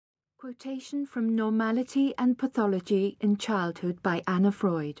Quotation from Normality and Pathology in Childhood by Anna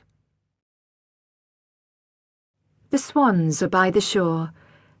Freud. The swans are by the shore,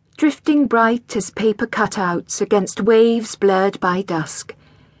 drifting bright as paper cutouts against waves blurred by dusk.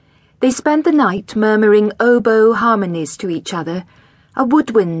 They spend the night murmuring oboe harmonies to each other, a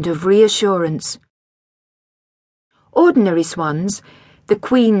woodwind of reassurance. Ordinary swans, the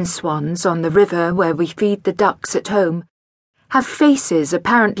queen swans on the river where we feed the ducks at home, have faces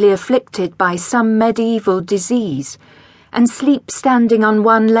apparently afflicted by some medieval disease, and sleep standing on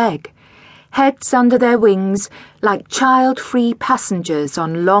one leg, heads under their wings like child-free passengers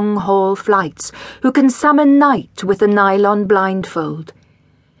on long-haul flights who can summon night with a nylon blindfold.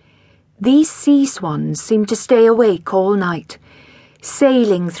 These sea swans seem to stay awake all night,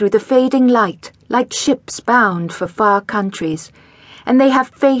 sailing through the fading light like ships bound for far countries, and they have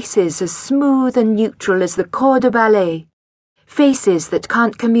faces as smooth and neutral as the corps de ballet, faces that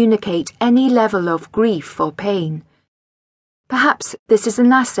can't communicate any level of grief or pain. Perhaps this is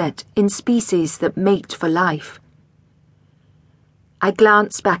an asset in species that mate for life. I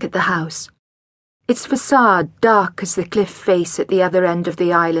glance back at the house. Its facade, dark as the cliff face at the other end of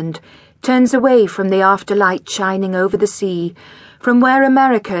the island, turns away from the afterlight shining over the sea, from where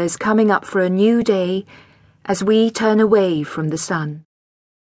America is coming up for a new day, as we turn away from the sun.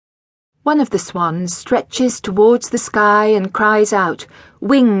 One of the swans stretches towards the sky and cries out,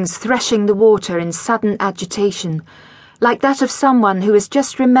 wings threshing the water in sudden agitation, like that of someone who has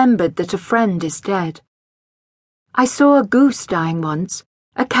just remembered that a friend is dead. I saw a goose dying once,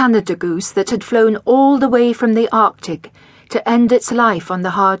 a Canada goose that had flown all the way from the Arctic to end its life on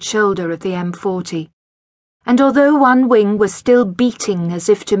the hard shoulder of the M40. And although one wing was still beating as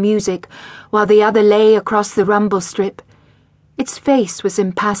if to music, while the other lay across the rumble strip, its face was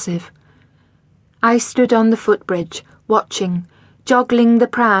impassive. I stood on the footbridge, watching, joggling the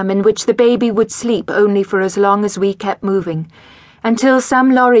pram in which the baby would sleep only for as long as we kept moving, until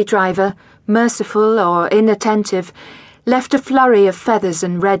some lorry driver, merciful or inattentive, left a flurry of feathers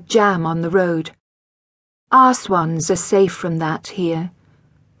and red jam on the road. Our swans are safe from that here,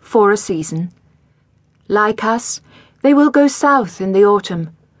 for a season. Like us, they will go south in the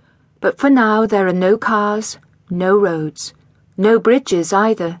autumn, but for now there are no cars, no roads, no bridges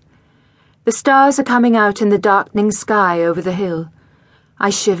either. The stars are coming out in the darkening sky over the hill.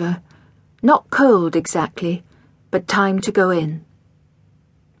 I shiver, not cold exactly, but time to go in.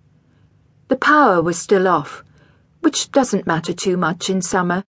 The power was still off, which doesn't matter too much in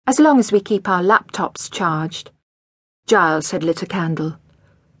summer, as long as we keep our laptops charged. Giles had lit a candle.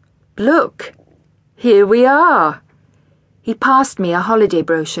 Look, here we are. He passed me a holiday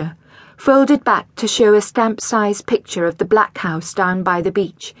brochure, folded back to show a stamp-size picture of the Black House down by the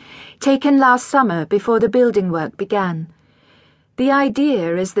beach, taken last summer before the building work began. The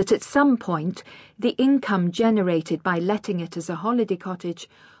idea is that at some point, the income generated by letting it as a holiday cottage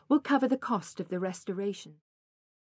will cover the cost of the restoration.